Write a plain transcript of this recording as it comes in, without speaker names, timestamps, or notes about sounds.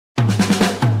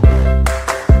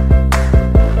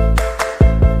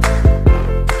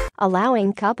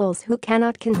allowing couples who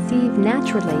cannot conceive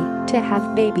naturally to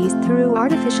have babies through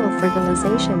artificial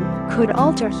fertilization could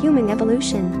alter human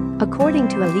evolution, according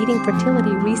to a leading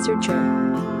fertility researcher.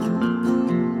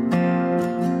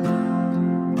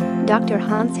 Dr.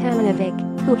 Hans Hanovik,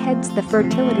 who heads the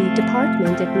fertility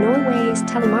department at Norway's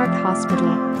Telemark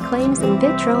Hospital, claims in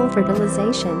vitro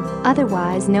fertilization,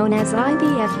 otherwise known as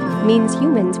IVF, means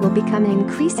humans will become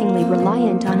increasingly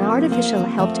reliant on artificial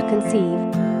help to conceive.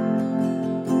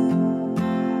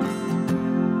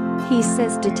 He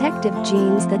says defective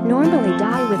genes that normally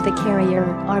die with the carrier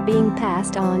are being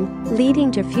passed on,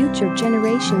 leading to future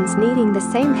generations needing the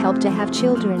same help to have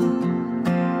children.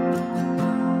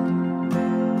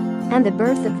 And the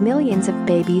birth of millions of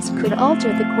babies could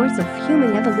alter the course of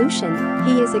human evolution,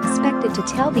 he is expected to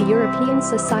tell the European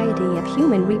Society of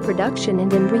Human Reproduction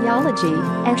and Embryology,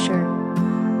 Escher.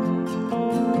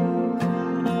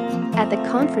 At the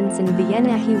conference in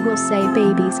Vienna, he will say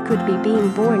babies could be being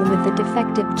born with the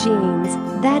defective genes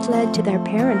that led to their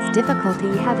parents' difficulty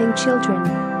having children.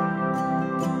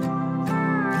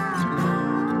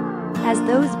 As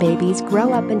those babies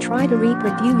grow up and try to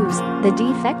reproduce, the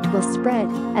defect will spread,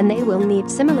 and they will need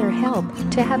similar help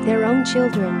to have their own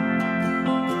children.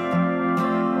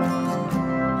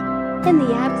 In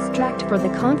the abstract for the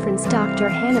conference, Dr.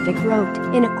 Hanovik wrote,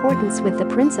 in accordance with the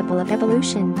principle of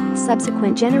evolution,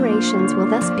 subsequent generations will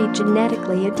thus be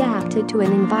genetically adapted to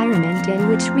an environment in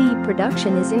which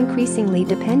reproduction is increasingly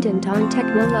dependent on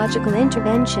technological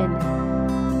intervention.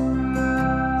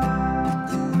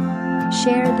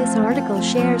 Share this article.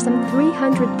 Some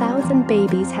 300,000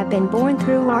 babies have been born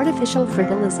through artificial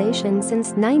fertilization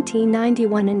since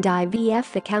 1991, and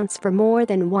IVF accounts for more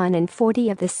than 1 in 40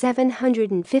 of the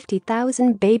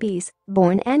 750,000 babies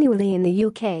born annually in the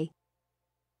UK.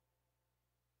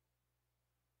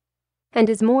 And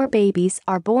as more babies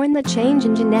are born, the change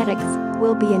in genetics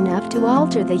will be enough to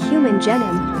alter the human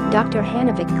genome, Dr.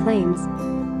 Hanovik claims.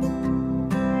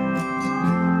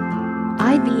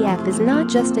 IVF is not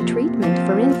just a treatment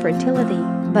for infertility,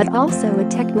 but also a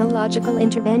technological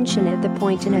intervention at the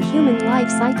point in a human life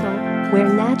cycle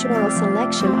where natural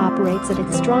selection operates at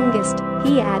its strongest,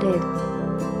 he added.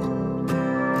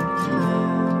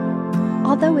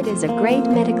 Although it is a great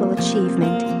medical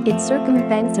achievement, it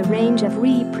circumvents a range of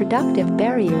reproductive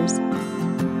barriers.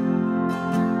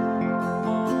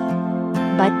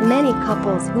 But many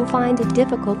couples who find it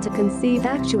difficult to conceive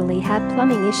actually have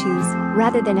plumbing issues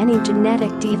rather than any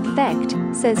genetic defect,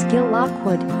 says Gil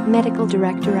Lockwood, medical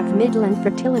director of Midland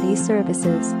Fertility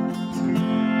Services.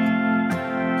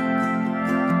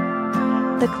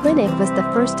 The clinic was the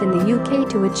first in the UK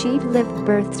to achieve live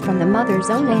births from the mother's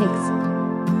own eggs.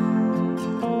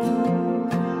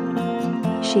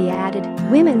 She added,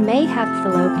 women may have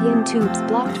fallopian tubes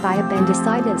blocked by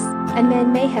appendicitis, and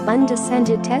men may have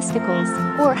undescended testicles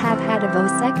or have had a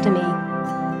vasectomy.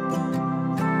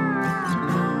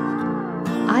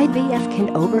 IVF can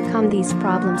overcome these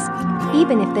problems.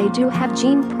 Even if they do have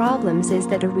gene problems, is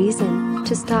that a reason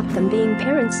to stop them being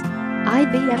parents?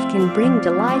 IVF can bring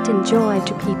delight and joy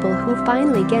to people who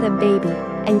finally get a baby,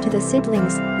 and to the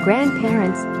siblings,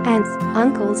 grandparents, aunts,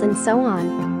 uncles, and so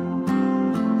on.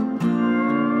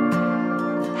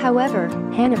 However,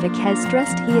 Hanovik has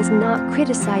stressed he is not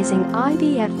criticizing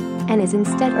IVF and is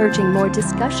instead urging more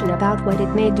discussion about what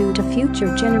it may do to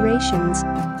future generations.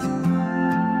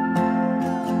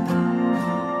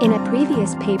 In a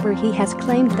previous paper, he has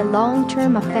claimed the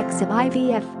long-term effects of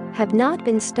IVF have not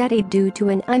been studied due to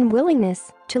an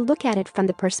unwillingness to look at it from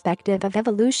the perspective of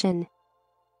evolution.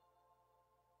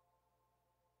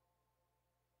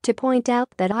 To point out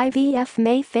that IVF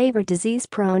may favor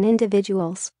disease-prone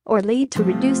individuals or lead to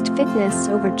reduced fitness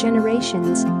over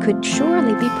generations could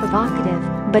surely be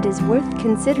provocative, but is worth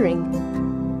considering.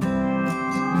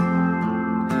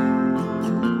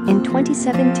 In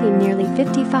 2017, nearly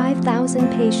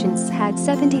 55,000 patients had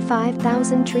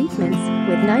 75,000 treatments,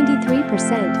 with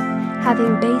 93%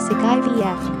 having basic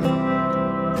IVF.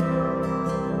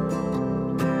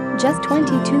 Just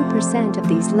 22% of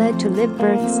these led to live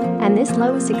births, and this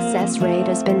low success rate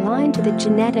has been linked to the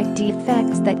genetic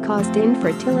defects that caused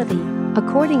infertility,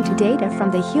 according to data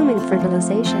from the Human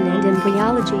Fertilization and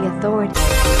Embryology Authority.